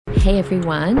Hey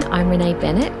everyone, I'm Renee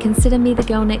Bennett. Consider me the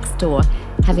girl next door,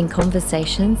 having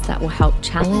conversations that will help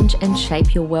challenge and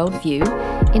shape your worldview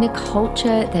in a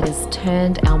culture that has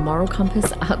turned our moral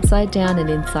compass upside down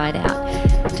and inside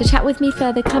out. To chat with me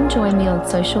further, come join me on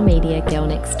social media,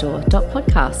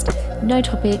 girlnextdoor.podcast. No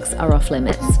topics are off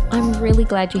limits. I'm really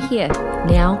glad you're here.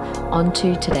 Now, on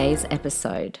to today's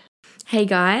episode. Hey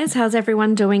guys, how's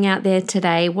everyone doing out there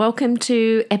today? Welcome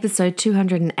to episode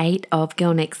 208 of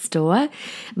Girl Next Door.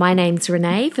 My name's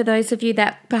Renee. For those of you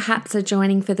that perhaps are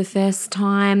joining for the first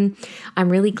time, I'm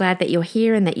really glad that you're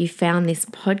here and that you found this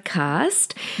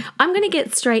podcast. I'm going to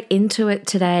get straight into it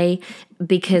today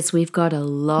because we've got a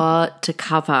lot to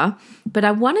cover, but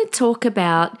I want to talk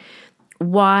about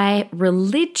why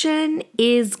religion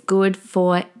is good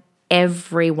for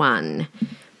everyone.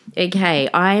 Okay,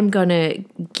 I'm going to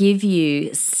give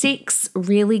you 6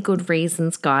 really good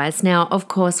reasons, guys. Now, of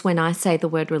course, when I say the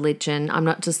word religion, I'm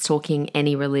not just talking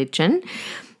any religion.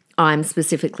 I'm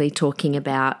specifically talking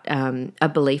about a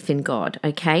belief in God,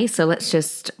 okay? So let's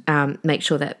just make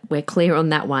sure that we're clear on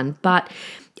that one. But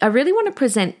I really want to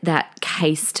present that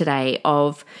case today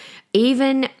of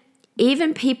even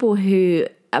people who,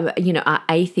 are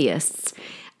atheists.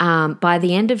 By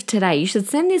the end of today, you should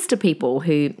send this to people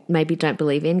who maybe don't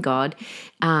believe in God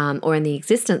or in the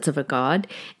existence of a God,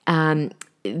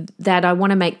 that I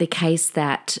want to make the case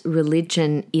that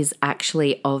religion is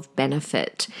actually of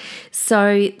benefit.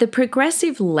 So the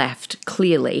progressive left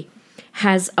clearly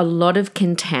has a lot of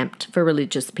contempt for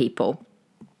religious people,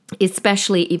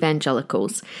 especially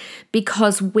evangelicals,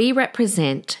 because we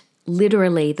represent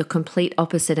literally the complete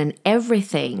opposite and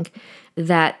everything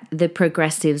that the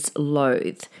progressives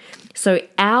loathe. So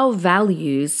our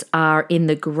values are in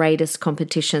the greatest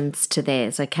competitions to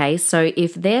theirs, okay? So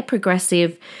if they're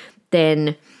progressive,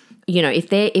 then,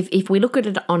 if we look at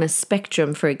it on a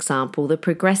spectrum, for example, the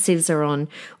progressives are on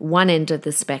one end of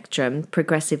the spectrum,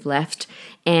 progressive left,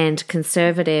 and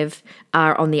conservative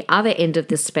are on the other end of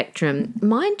the spectrum.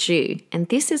 Mind you, and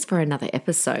this is for another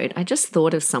episode, I just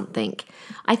thought of something.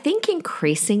 I think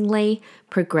increasingly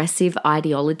progressive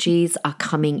ideologies are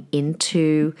coming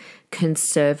into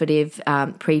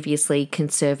previously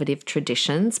conservative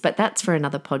traditions, but that's for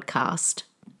another podcast.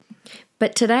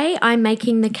 But today I'm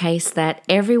making the case that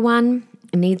everyone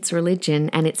needs religion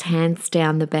and it's hands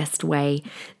down the best way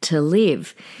to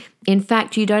live. In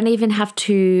fact, you don't even have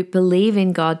to believe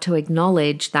in God to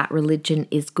acknowledge that religion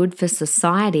is good for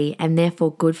society and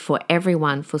therefore good for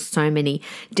everyone for so many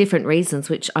different reasons,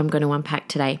 which I'm going to unpack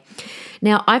today.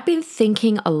 Now, I've been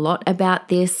thinking a lot about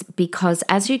this because,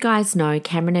 as you guys know,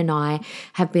 Cameron and I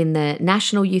have been the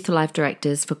National Youth Alive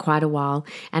Directors for quite a while,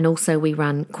 and also we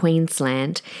run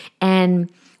Queensland.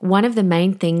 And one of the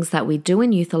main things that we do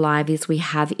in Youth Alive is we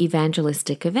have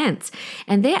evangelistic events,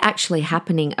 and they're actually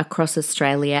happening across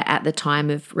Australia at the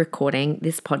time of recording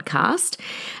this podcast.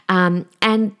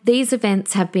 And these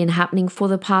events have been happening for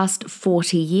the past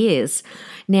 40 years.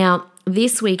 Now,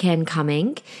 this weekend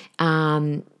coming,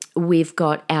 we've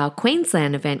got our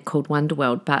Queensland event called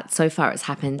Wonderworld, but so far it's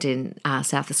happened in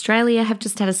South Australia, have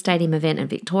just had a stadium event in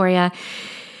Victoria.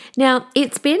 Now,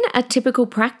 it's been a typical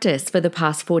practice for the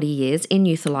past 40 years in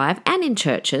Youth Alive and in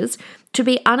churches to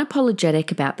be unapologetic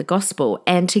about the gospel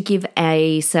and to give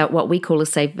what we call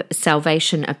a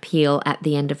salvation appeal at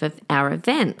the end of our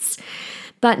events.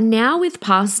 But now with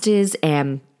pastors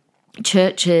and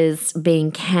churches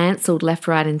being cancelled left,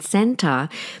 right and centre,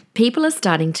 people are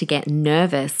starting to get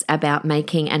nervous about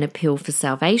making an appeal for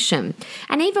salvation.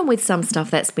 And even with some stuff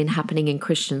that's been happening in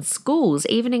Christian schools,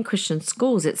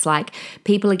 it's like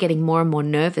people are getting more and more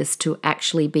nervous to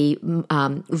actually be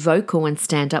vocal and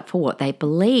stand up for what they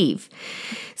believe.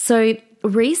 So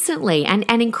recently, and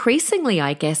increasingly,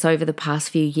 I guess, over the past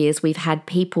few years, we've had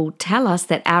people tell us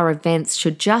that our events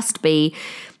should just be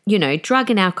drug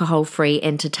and alcohol-free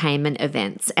entertainment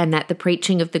events, and that the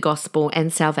preaching of the gospel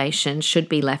and salvation should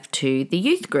be left to the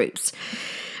youth groups.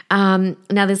 Now,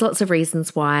 there's lots of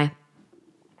reasons why,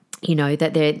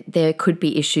 that there could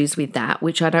be issues with that,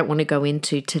 which I don't want to go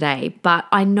into today. But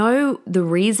I know the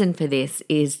reason for this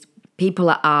is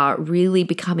people are really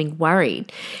becoming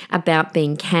worried about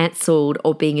being cancelled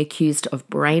or being accused of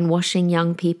brainwashing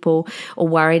young people, or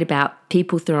worried about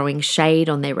people throwing shade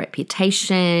on their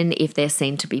reputation if they're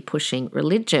seen to be pushing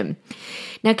religion.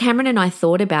 Now, Cameron and I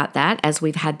thought about that as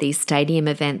we've had these stadium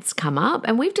events come up,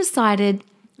 and we've decided,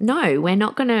 no, we're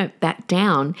not going to back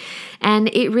down. And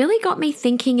it really got me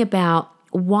thinking about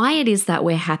why it is that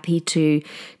we're happy to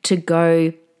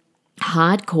go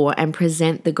hardcore and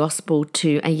present the gospel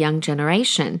to a young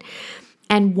generation.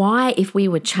 And why, if we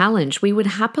were challenged, we would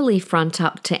happily front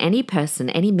up to any person,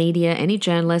 any media, any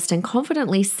journalist, and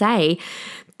confidently say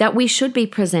that we should be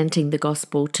presenting the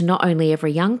gospel to not only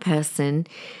every young person,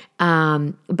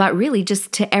 but really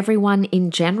just to everyone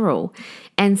in general.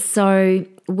 And so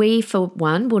we, for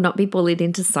one, will not be bullied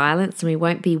into silence, and we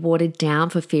won't be watered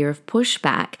down for fear of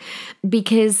pushback,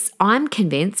 because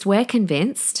we're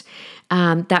convinced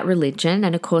that religion,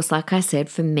 and of course, like I said,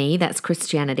 for me, that's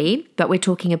Christianity, but we're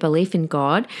talking a belief in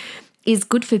God, is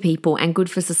good for people and good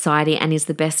for society and is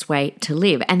the best way to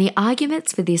live. And the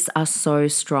arguments for this are so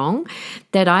strong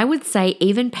that I would say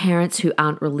even parents who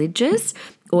aren't religious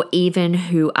or even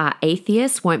who are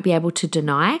atheists won't be able to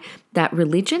deny that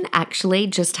religion actually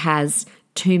just has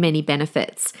too many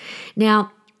benefits.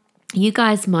 Now, you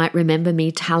guys might remember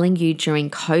me telling you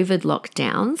during COVID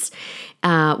lockdowns,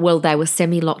 they were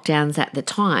semi-lockdowns at the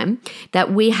time,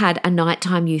 that we had a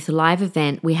nighttime youth live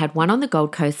event. We had one on the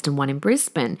Gold Coast and one in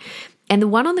Brisbane. And the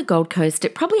one on the Gold Coast,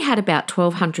 it probably had about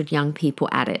 1,200 young people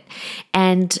at it.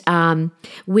 And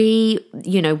we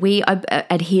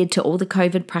adhered to all the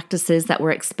COVID practices that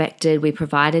were expected. We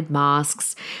provided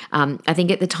masks. I think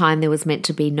at the time there was meant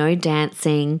to be no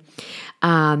dancing.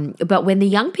 But when the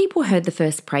young people heard the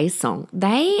first praise song,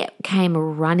 they came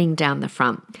running down the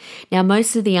front. Now,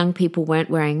 most of the young people weren't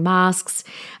wearing masks,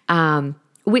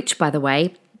 which, by the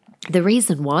way, the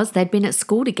reason was they'd been at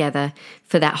school together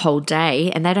for that whole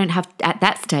day, and they at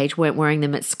that stage weren't wearing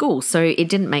them at school. So it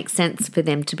didn't make sense for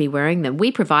them to be wearing them.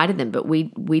 We provided them, but we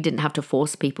didn't have to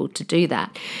force people to do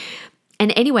that.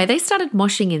 And anyway, they started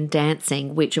moshing and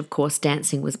dancing, which of course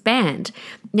dancing was banned.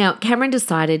 Now, Cameron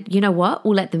decided, you know what,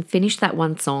 we'll let them finish that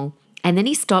one song. And then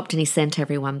he stopped and he sent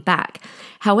everyone back.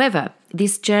 However,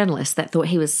 this journalist that thought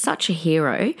he was such a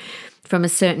hero from a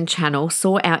certain channel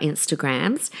saw our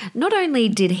Instagrams. Not only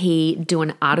did he do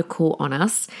an article on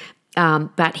us,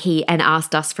 but he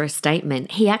asked us for a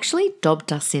statement, he actually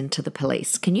dobbed us into the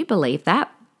police. Can you believe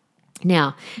that?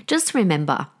 Now, just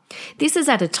remember, this is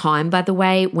at a time, by the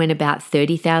way, when about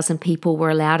 30,000 people were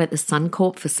allowed at the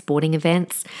Suncorp for sporting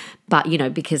events. But,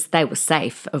 because they were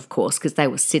safe, of course, because they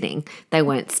were sitting. They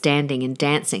weren't standing and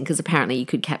dancing, because apparently you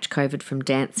could catch COVID from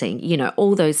dancing.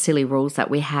 All those silly rules that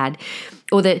we had,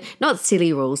 not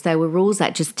silly rules, they were rules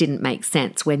that just didn't make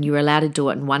sense when you were allowed to do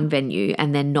it in one venue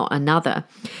and then not another.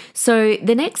 So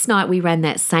the next night we ran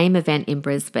that same event in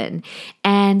Brisbane,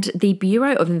 and the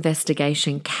Bureau of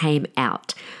Investigation came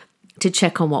out to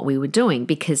check on what we were doing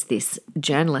because this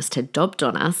journalist had dobbed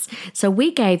on us. So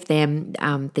we gave them,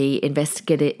 the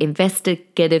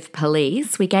investigative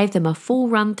police, we gave them a full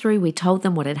run through. We told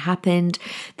them what had happened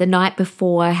the night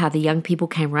before, how the young people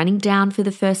came running down for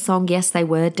the first song. Yes, they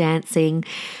were dancing.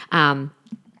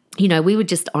 We were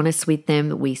just honest with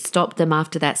them. We stopped them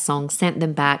after that song, sent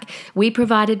them back. We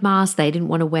provided masks. They didn't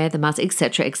want to wear the mask,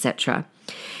 etc., etc.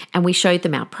 And we showed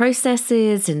them our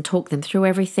processes and talked them through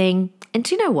everything. And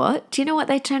do you know what? Do you know what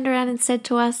they turned around and said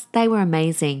to us? They were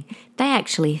amazing. They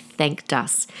actually thanked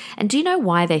us. And do you know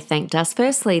why they thanked us?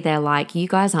 Firstly, they're like, you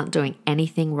guys aren't doing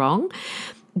anything wrong.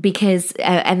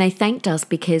 And they thanked us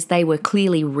because they were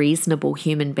clearly reasonable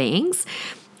human beings.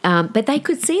 But they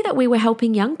could see that we were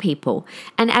helping young people.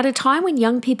 And at a time when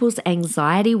young people's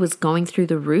anxiety was going through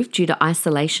the roof due to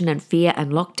isolation and fear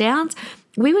and lockdowns,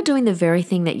 we were doing the very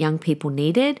thing that young people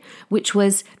needed, which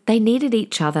was they needed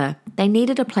each other. They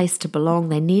needed a place to belong.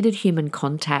 They needed human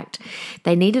contact.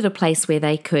 They needed a place where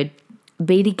they could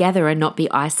be together and not be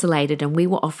isolated, and we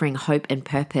were offering hope and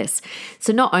purpose.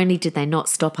 So not only did they not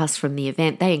stop us from the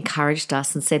event, they encouraged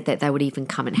us and said that they would even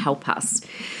come and help us,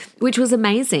 which was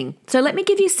amazing. So let me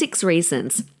give you 6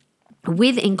 reasons. I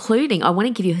want to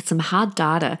give you some hard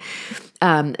data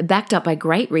backed up by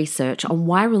great research on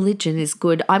why religion is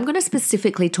good. I'm going to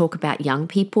specifically talk about young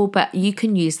people, but you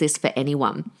can use this for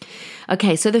anyone.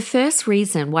 Okay, so the first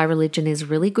reason why religion is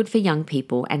really good for young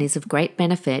people and is of great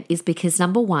benefit is because,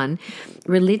 number one,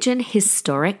 religion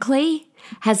historically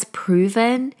has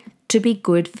proven to be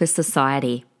good for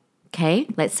society. Okay,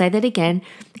 let's say that again.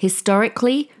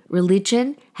 Historically,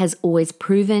 religion has always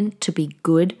proven to be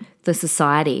good for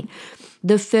society.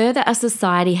 The further a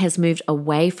society has moved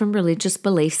away from religious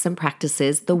beliefs and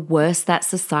practices, the worse that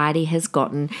society has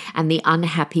gotten and the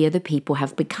unhappier the people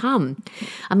have become.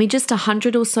 I mean, just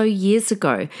 100 or so years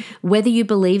ago, whether you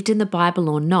believed in the Bible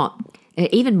or not,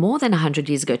 even more than 100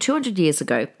 years ago, 200 years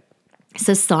ago,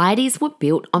 societies were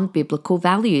built on biblical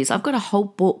values. I've got a whole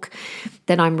book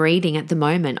that I'm reading at the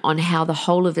moment on how the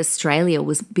whole of Australia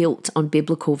was built on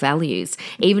biblical values,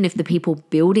 even if the people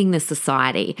building the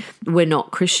society were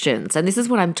not Christians. And this is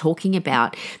what I'm talking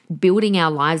about, building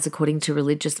our lives according to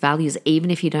religious values,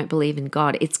 even if you don't believe in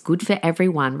God. It's good for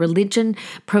everyone. Religion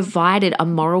provided a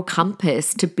moral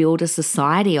compass to build a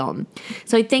society on.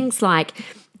 So things like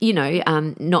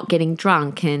not getting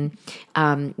drunk. And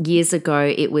years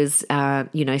ago, it was,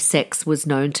 sex was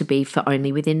known to be for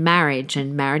only within marriage,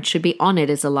 and marriage should be honored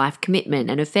as a life commitment,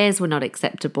 and affairs were not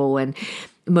acceptable. And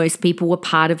most people were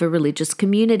part of a religious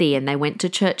community, and they went to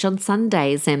church on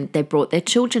Sundays, and they brought their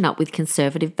children up with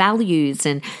conservative values,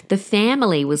 and the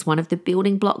family was one of the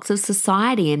building blocks of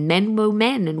society, and men were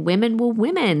men and women were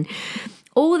women.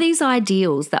 All these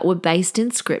ideals that were based in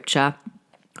scripture,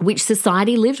 which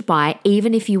society lived by,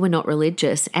 even if you were not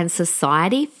religious, and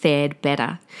society fared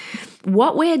better.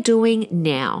 What we're doing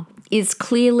now is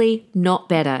clearly not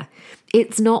better.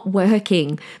 It's not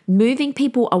working. Moving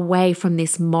people away from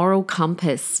this moral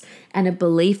compass and a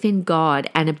belief in God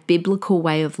and a biblical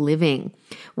way of living.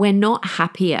 We're not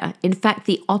happier. In fact,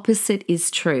 the opposite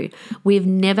is true. We've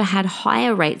never had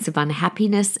higher rates of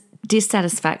unhappiness,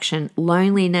 dissatisfaction,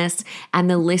 loneliness, and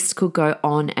the list could go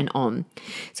on and on.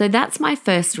 So that's my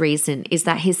first reason, is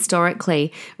that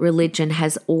historically religion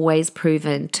has always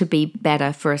proven to be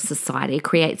better for a society,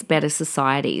 creates better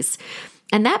societies.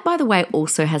 And that, by the way,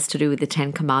 also has to do with the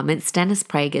 10 Commandments. Dennis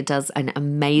Prager does an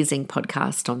amazing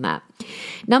podcast on that.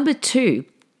 Number 2,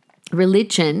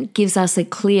 religion gives us a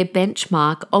clear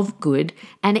benchmark of good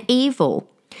and evil.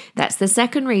 That's the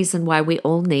second reason why we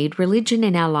all need religion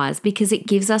in our lives, because it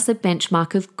gives us a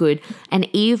benchmark of good and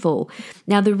evil.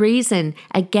 Now, the reason,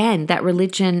 again,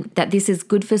 that this is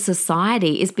good for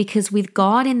society is because with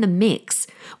God in the mix,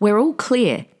 we're all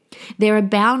clear. There are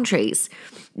boundaries.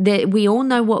 We all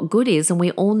know what good is, and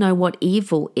we all know what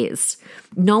evil is.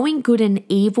 Knowing good and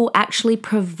evil actually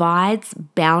provides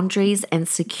boundaries and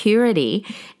security,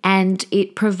 and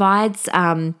it provides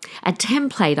a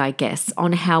template, I guess,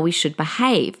 on how we should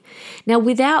behave. Now,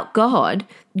 without God,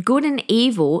 good and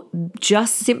evil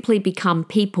just simply become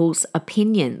people's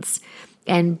opinions.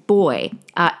 And boy,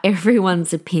 are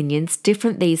everyone's opinions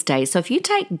different these days. So if you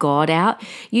take God out,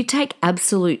 you take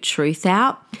absolute truth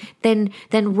out, then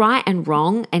right and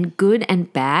wrong and good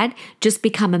and bad just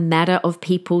become a matter of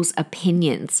people's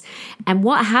opinions. And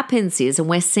what happens is, and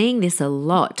we're seeing this a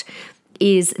lot,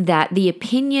 is that the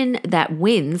opinion that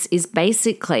wins is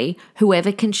basically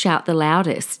whoever can shout the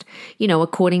loudest.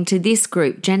 According to this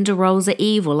group, gender roles are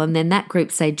evil, and then that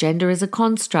group say gender is a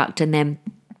construct, and then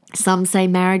some say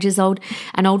marriage is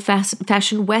an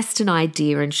old-fashioned Western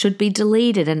idea and should be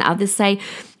deleted, and others say,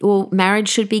 well, marriage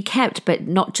should be kept, but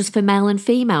not just for male and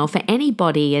female, for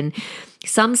anybody. And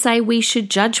some say we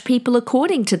should judge people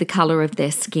according to the color of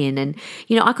their skin. And,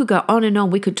 I could go on and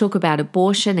on. We could talk about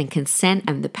abortion and consent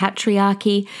and the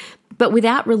patriarchy. But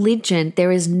without religion,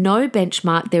 there is no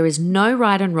benchmark, there is no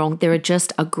right and wrong, there are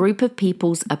just a group of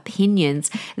people's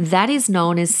opinions. That is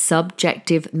known as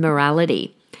subjective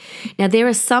morality. Now, there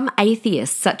are some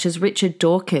atheists, such as Richard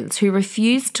Dawkins, who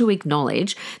refuse to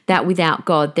acknowledge that without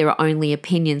God, there are only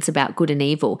opinions about good and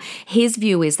evil. His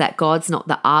view is that God's not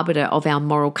the arbiter of our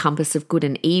moral compass of good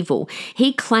and evil.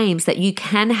 He claims that you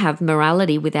can have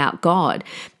morality without God,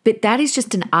 but that is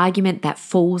just an argument that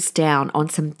falls down on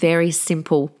some very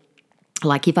simple,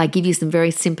 like if I give you some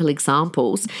very simple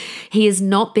examples, he is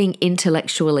not being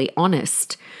intellectually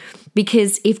honest.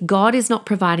 Because if God is not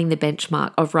providing the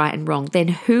benchmark of right and wrong, then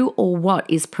who or what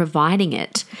is providing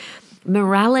it?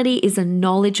 Morality is a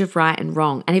knowledge of right and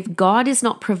wrong. And if God is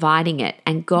not providing it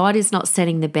and God is not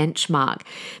setting the benchmark,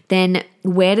 then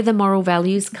where do the moral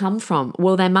values come from?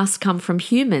 Well, they must come from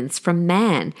humans, from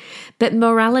man. But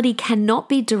morality cannot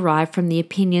be derived from the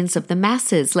opinions of the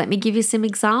masses. Let me give you some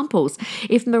examples.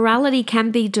 If morality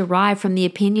can be derived from the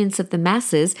opinions of the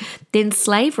masses, then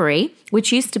slavery,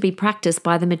 which used to be practiced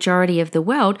by the majority of the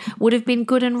world, would have been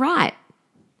good and right.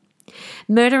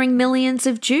 Murdering millions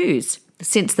of Jews,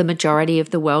 since the majority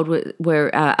of the world were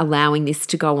allowing this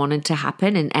to go on and to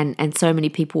happen, and so many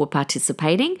people were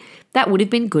participating, that would have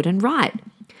been good and right.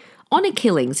 Honor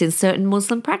killings in certain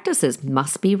Muslim practices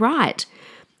must be right.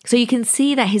 So you can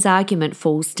see that his argument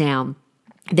falls down.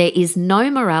 There is no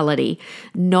morality,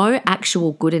 no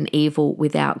actual good and evil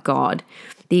without God.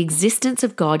 The existence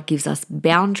of God gives us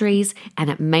boundaries,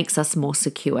 and it makes us more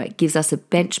secure. It gives us a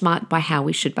benchmark by how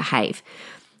we should behave.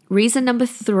 Reason number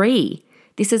 3,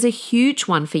 this is a huge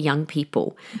one for young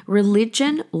people.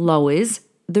 Religion lowers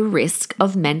the risk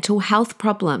of mental health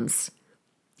problems.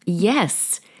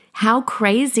 Yes, how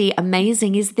crazy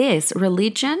amazing is this?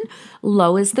 Religion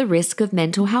lowers the risk of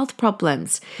mental health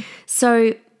problems.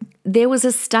 So there was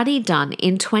a study done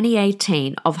in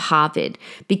 2018 of Harvard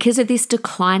because of this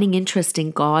declining interest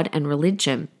in God and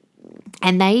religion.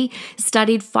 And they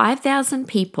studied 5,000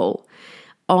 people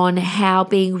on how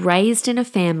being raised in a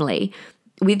family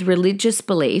with religious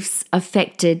beliefs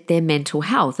affected their mental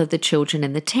health of the children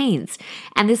and the teens.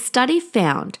 And the study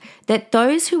found that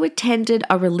those who attended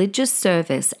a religious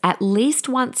service at least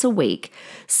once a week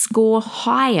score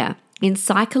higher in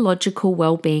psychological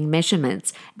well-being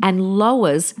measurements and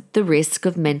lowers the risk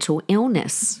of mental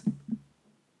illness.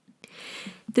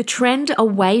 The trend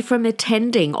away from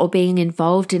attending or being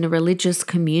involved in a religious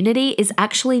community is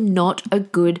actually not a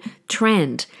good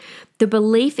trend. The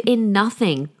belief in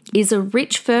nothing is a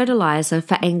rich fertilizer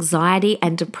for anxiety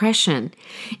and depression.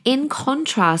 In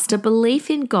contrast, a belief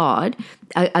in God,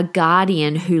 a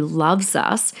guardian who loves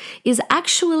us, is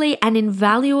actually an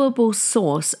invaluable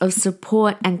source of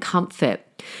support and comfort.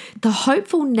 The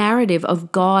hopeful narrative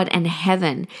of God and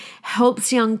heaven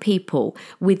helps young people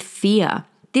with fear.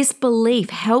 This belief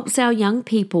helps our young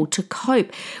people to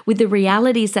cope with the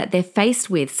realities that they're faced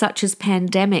with, such as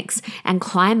pandemics and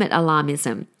climate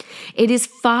alarmism. It is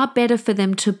far better for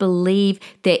them to believe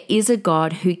there is a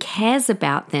God who cares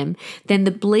about them than the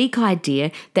bleak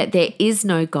idea that there is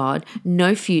no God,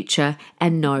 no future,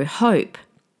 and no hope.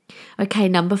 Okay,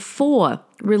 number 4,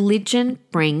 religion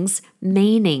brings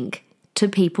meaning to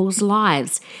people's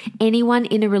lives. Anyone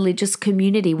in a religious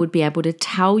community would be able to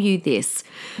tell you this.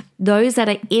 Those that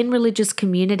are in religious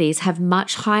communities have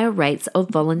much higher rates of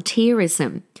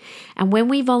volunteerism. And when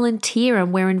we volunteer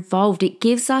and we're involved, it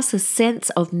gives us a sense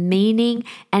of meaning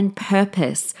and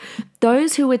purpose.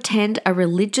 Those who attend a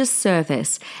religious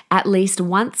service at least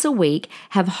once a week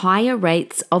have higher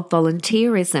rates of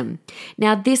volunteerism.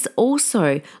 Now, this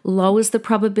also lowers the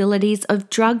probabilities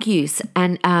of drug use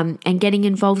and getting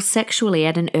involved sexually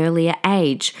at an earlier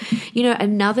age. You know,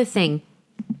 another thing,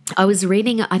 I was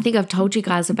reading, I think I've told you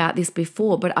guys about this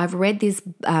before, but I've read this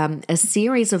a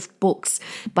series of books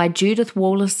by Judith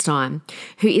Wallerstein,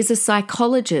 who is a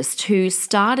psychologist who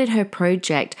started her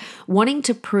project wanting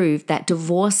to prove that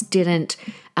divorce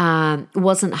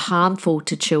wasn't harmful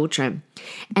to children.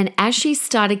 And as she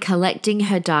started collecting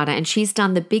her data, and she's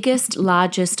done the biggest,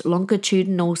 largest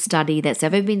longitudinal study that's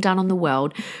ever been done on the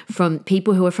world from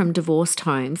people who are from divorced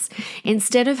homes,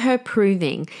 instead of her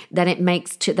proving that it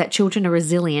makes that children are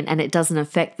resilient and it doesn't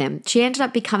affect them, she ended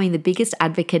up becoming the biggest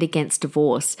advocate against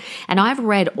divorce. And I've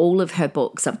read all of her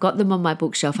books. I've got them on my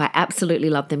bookshelf. I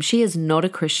absolutely love them. She is not a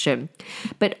Christian.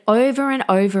 But over and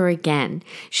over again,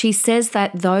 she says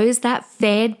that those that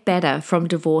fared better from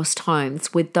divorced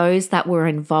homes were those that were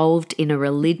involved in a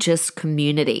religious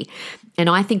community. And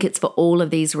I think it's for all of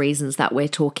these reasons that we're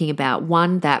talking about.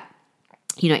 One, that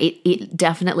it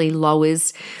definitely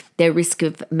lowers their risk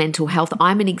of mental health.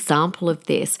 I'm an example of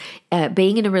this.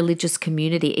 Being in a religious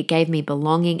community, it gave me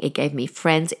belonging, it gave me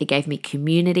friends, it gave me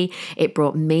community, it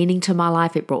brought meaning to my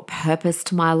life, it brought purpose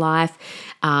to my life.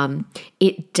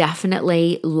 It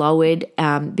definitely lowered,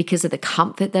 because of the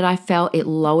comfort that I felt, it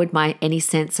lowered any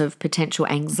sense of potential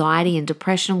anxiety and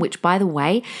depression, which, by the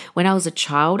way, when I was a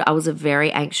child, I was a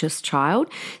very anxious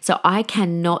child. So I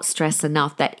cannot stress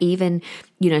enough that even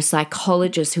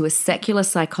psychologists who are secular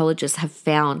psychologists have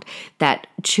found that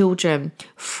children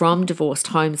from divorced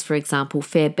homes, for example,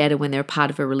 fare better when they're a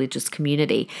part of a religious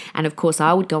community. And of course,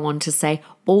 I would go on to say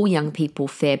all young people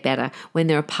fare better when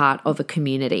they're a part of a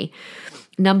community.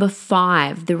 Number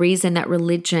 5, the reason that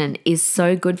religion is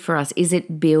so good for us is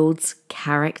it builds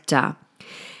character.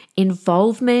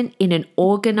 Involvement in an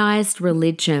organized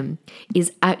religion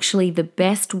is actually the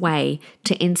best way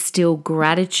to instill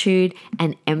gratitude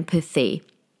and empathy.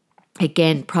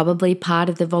 Again, probably part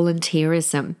of the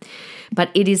volunteerism, but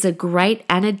it is a great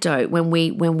antidote when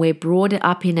we're brought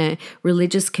up in a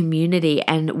religious community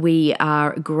and we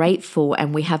are grateful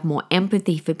and we have more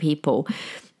empathy for people.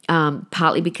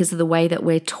 Partly because of the way that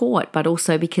we're taught, but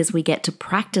also because we get to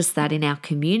practice that in our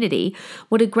community.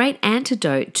 What a great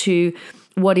antidote to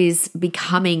what is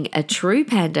becoming a true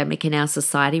pandemic in our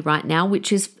society right now,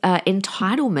 which is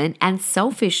entitlement and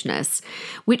selfishness,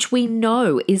 which we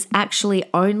know is actually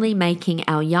only making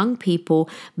our young people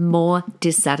more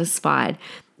dissatisfied.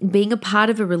 Being a part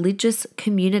of a religious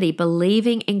community,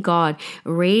 believing in God,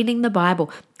 reading the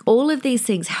Bible, all of these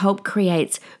things help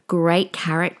create great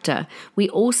character. We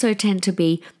also tend to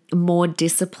be more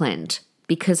disciplined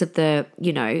because of the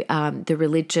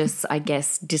religious,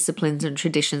 disciplines and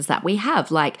traditions that we have,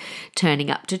 like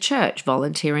turning up to church,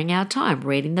 volunteering our time,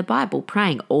 reading the Bible,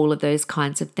 praying, all of those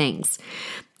kinds of things.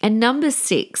 And number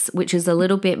 6, which is a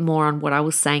little bit more on what I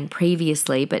was saying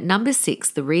previously, but number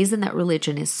 6, the reason that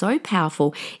religion is so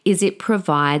powerful is it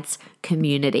provides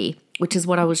community, which is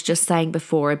what I was just saying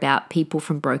before about people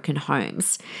from broken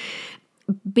homes.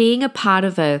 Being a part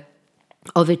of a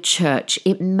church,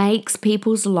 it makes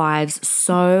people's lives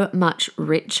so much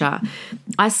richer.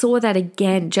 I saw that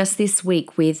again just this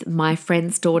week with my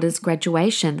friend's daughter's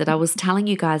graduation that I was telling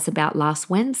you guys about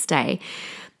last Wednesday.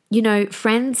 You know,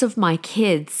 friends of my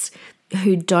kids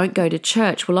who don't go to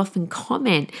church will often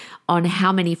comment on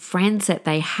how many friends that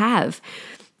they have.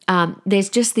 There's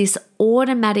just this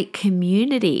automatic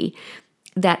community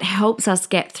that helps us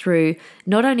get through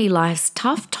not only life's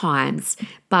tough times,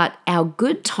 but our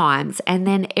good times and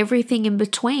then everything in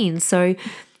between. So,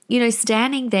 you know,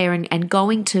 standing there and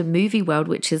going to Movie World,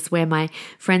 which is where my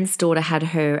friend's daughter had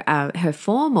her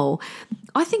formal,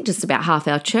 I think just about half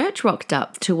our church rocked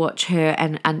up to watch her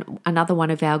and another one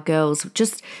of our girls,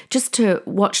 just to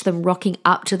watch them rocking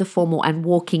up to the formal and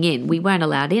walking in. We weren't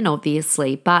allowed in,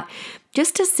 obviously, but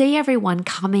just to see everyone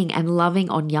coming and loving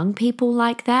on young people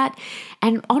like that.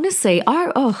 And honestly,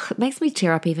 it makes me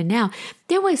tear up even now.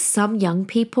 There were some young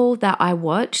people that I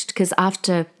watched because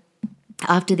after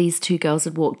these two girls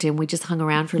had walked in, we just hung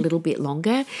around for a little bit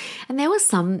longer. And there was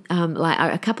some, like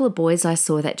a couple of boys I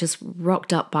saw that just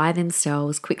rocked up by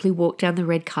themselves, quickly walked down the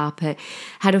red carpet,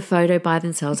 had a photo by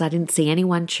themselves. I didn't see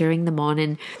anyone cheering them on.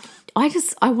 And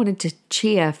I wanted to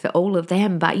cheer for all of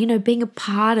them. But, you know, being a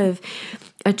part of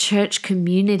a church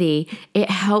community, it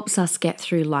helps us get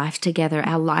through life together.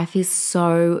 Our life is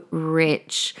so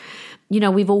rich. You know,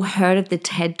 we've all heard of the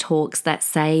TED Talks that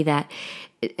say that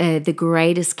the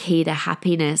greatest key to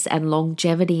happiness and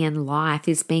longevity in life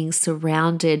is being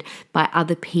surrounded by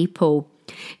other people.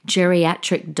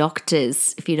 Geriatric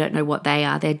doctors, if you don't know what they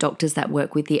are, they're doctors that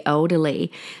work with the elderly.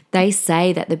 They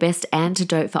say that the best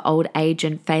antidote for old age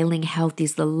and failing health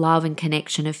is the love and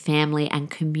connection of family and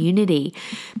community.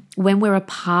 When we're a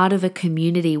part of a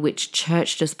community, which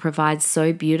church just provides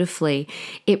so beautifully,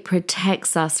 it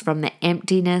protects us from the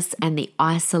emptiness and the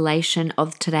isolation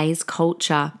of today's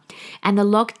culture. And the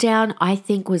lockdown, I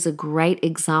think, was a great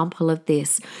example of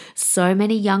this. So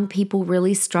many young people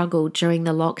really struggled during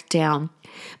the lockdown.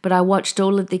 But I watched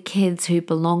all of the kids who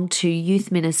belonged to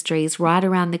youth ministries right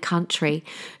around the country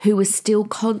who were still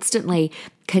constantly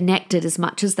connected as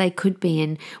much as they could be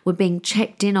and were being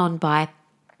checked in on by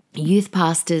youth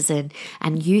pastors and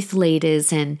youth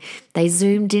leaders, and they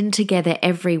Zoomed in together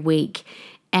every week.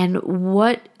 And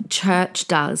what church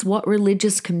does, what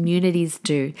religious communities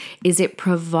do, is it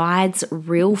provides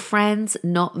real friends,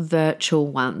 not virtual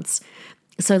ones.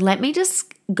 So let me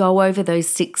just go over those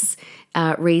 6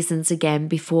 reasons again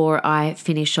before I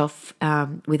finish off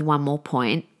with one more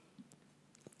point.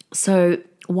 So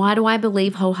why do I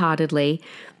believe wholeheartedly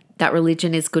that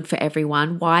religion is good for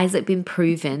everyone? Why has it been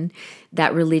proven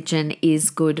that religion is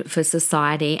good for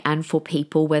society and for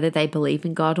people, whether they believe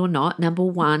in God or not? Number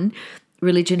 1,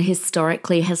 religion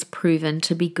historically has proven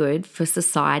to be good for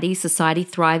society. Society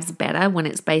thrives better when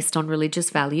it's based on religious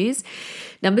values.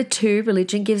 Number 2,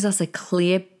 religion gives us a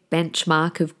clear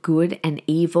benchmark of good and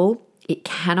evil. It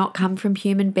cannot come from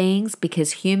human beings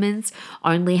because humans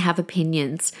only have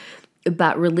opinions.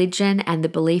 But religion and the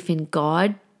belief in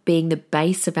God being the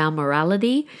base of our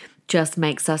morality just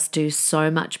makes us do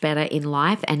so much better in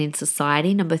life and in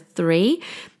society. Number 3,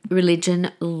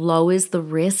 religion lowers the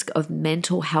risk of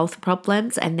mental health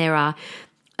problems, and there are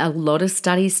a lot of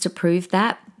studies to prove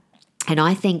that. And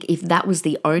I think if that was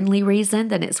the only reason,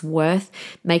 then it's worth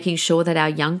making sure that our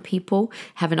young people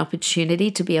have an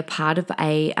opportunity to be a part of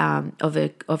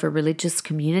a religious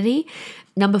community.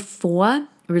 Number 4,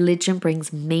 religion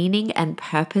brings meaning and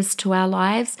purpose to our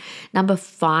lives. Number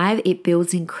 5, it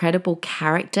builds incredible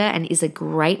character and is a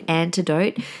great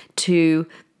antidote to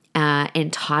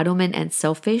entitlement and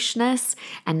selfishness.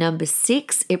 And number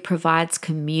 6, it provides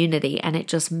community and it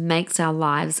just makes our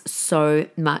lives so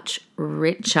much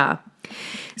richer.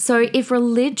 So if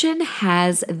religion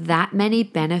has that many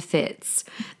benefits,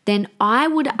 then I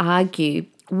would argue,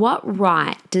 what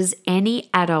right does any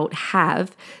adult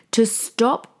have to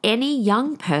stop any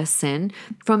young person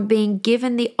from being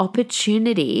given the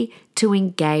opportunity to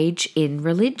engage in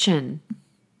religion?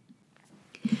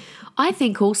 I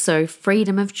think also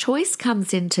freedom of choice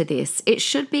comes into this. It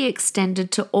should be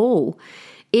extended to all.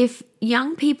 If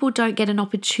young people don't get an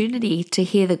opportunity to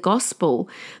hear the gospel,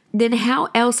 then how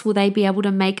else will they be able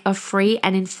to make a free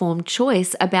and informed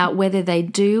choice about whether they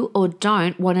do or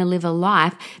don't want to live a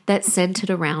life that's centered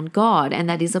around God and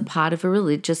that is a part of a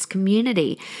religious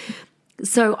community?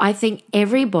 So I think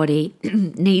everybody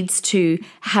needs to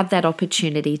have that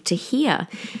opportunity to hear.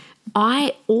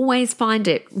 I always find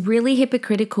it really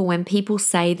hypocritical when people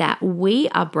say that we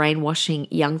are brainwashing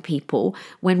young people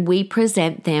when we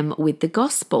present them with the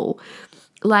gospel.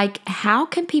 Like, how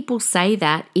can people say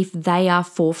that if they are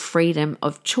for freedom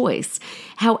of choice?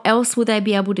 How else will they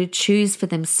be able to choose for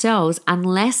themselves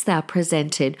unless they're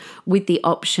presented with the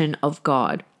option of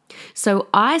God? So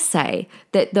I say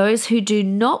that those who do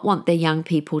not want their young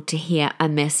people to hear a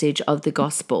message of the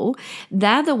gospel,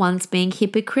 they're the ones being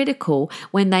hypocritical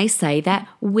when they say that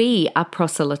we are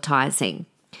proselytizing.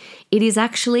 It is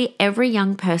actually every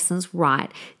young person's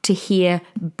right to hear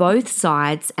both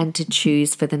sides and to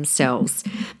choose for themselves.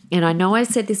 And I know I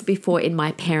said this before in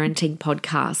my parenting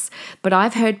podcast, but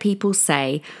I've heard people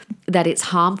say that it's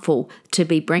harmful to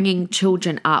be bringing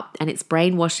children up and it's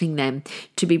brainwashing them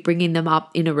to be bringing them up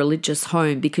in a religious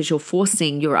home because you're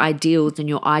forcing your ideals and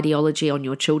your ideology on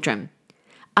your children.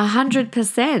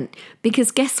 100%,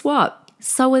 because guess what?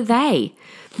 So are they.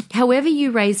 However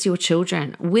you raise your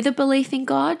children, with a belief in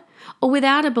God or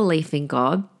without a belief in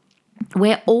God,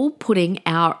 we're all putting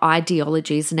our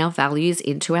ideologies and our values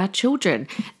into our children.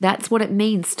 That's what it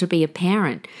means to be a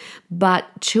parent. But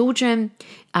children,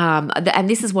 and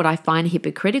this is what I find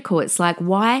hypocritical. It's like,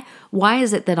 why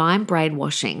is it that I'm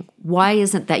brainwashing? Why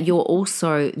isn't that you're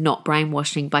also not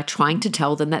brainwashing by trying to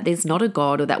tell them that there's not a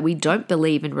God or that we don't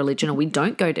believe in religion or we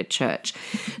don't go to church?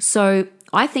 So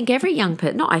I think every young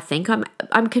person,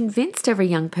 I'm convinced every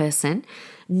young person,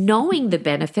 knowing the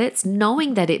benefits,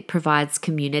 knowing that it provides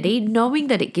community, knowing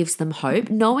that it gives them hope,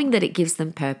 knowing that it gives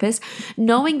them purpose,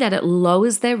 knowing that it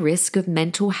lowers their risk of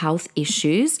mental health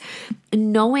issues,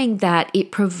 knowing that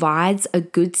it provides a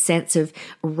good sense of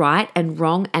right and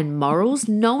wrong and morals,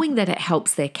 knowing that it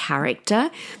helps their character,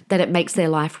 that it makes their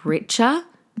life richer.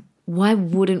 Why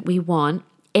wouldn't we want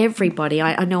everybody,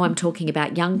 I know I'm talking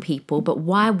about young people, but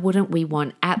why wouldn't we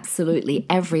want absolutely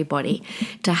everybody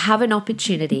to have an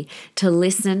opportunity to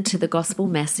listen to the gospel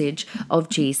message of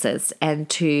Jesus and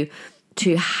to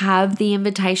have the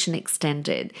invitation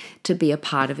extended to be a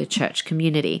part of a church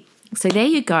community? So there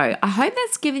you go. I hope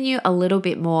that's given you a little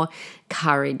bit more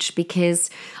courage, because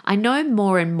I know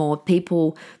more and more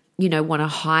people, want to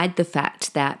hide the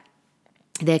fact that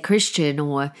they're Christian,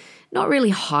 or not really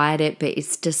hide it, but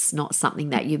it's just not something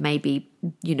that you may be,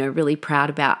 really proud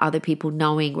about other people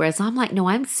knowing. Whereas I'm like, no,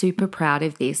 I'm super proud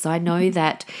of this. I know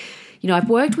that, I've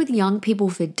worked with young people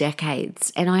for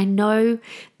decades, and I know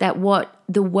that what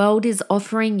the world is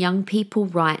offering young people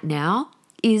right now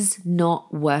is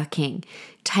not working.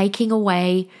 Taking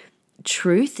away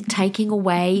truth, taking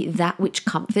away that which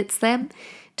comforts them,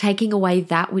 taking away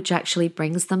that which actually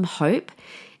brings them hope.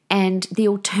 And the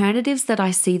alternatives that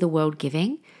I see the world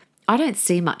giving, I don't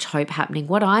see much hope happening.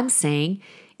 What I'm seeing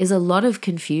is a lot of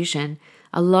confusion,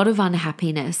 a lot of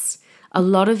unhappiness, a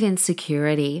lot of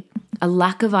insecurity, a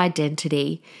lack of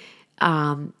identity.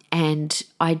 And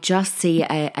I just see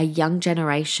a young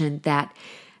generation that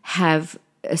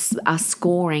are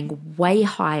scoring way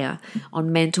higher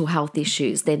on mental health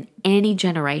issues than any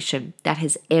generation that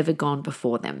has ever gone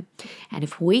before them. And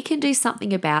if we can do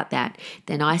something about that,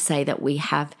 then I say that we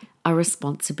have a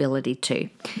responsibility too.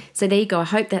 So there you go. I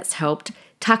hope that's helped.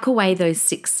 Tuck away those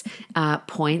 6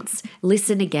 points,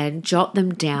 listen again, jot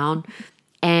them down.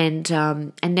 And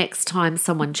next time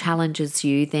someone challenges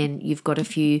you, then you've got a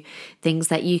few things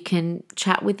that you can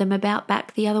chat with them about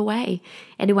back the other way.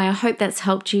 Anyway, I hope that's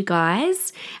helped you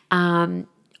guys.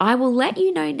 I will let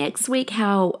you know next week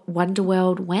how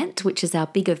Wonderworld went, which is our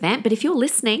big event. But if you're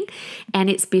listening and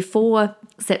it's before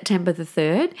September the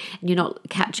 3rd and you're not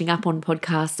catching up on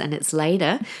podcasts and it's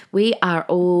later, we are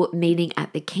all meeting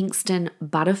at the Kingston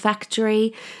Butter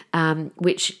Factory,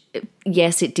 which,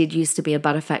 yes, it did used to be a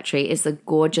butter factory. It's a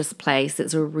gorgeous place.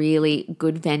 It's a really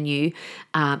good venue.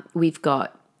 We've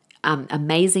got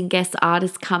amazing guest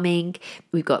artists coming.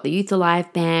 We've got the Youth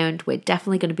Alive band. We're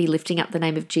definitely going to be lifting up the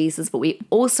name of Jesus, but we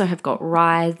also have got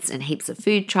rides and heaps of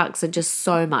food trucks and just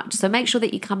so much. So make sure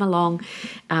that you come along,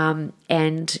 and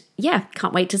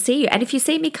can't wait to see you. And if you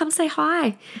see me, come say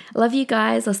hi. Love you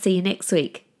guys. I'll see you next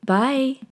week. Bye.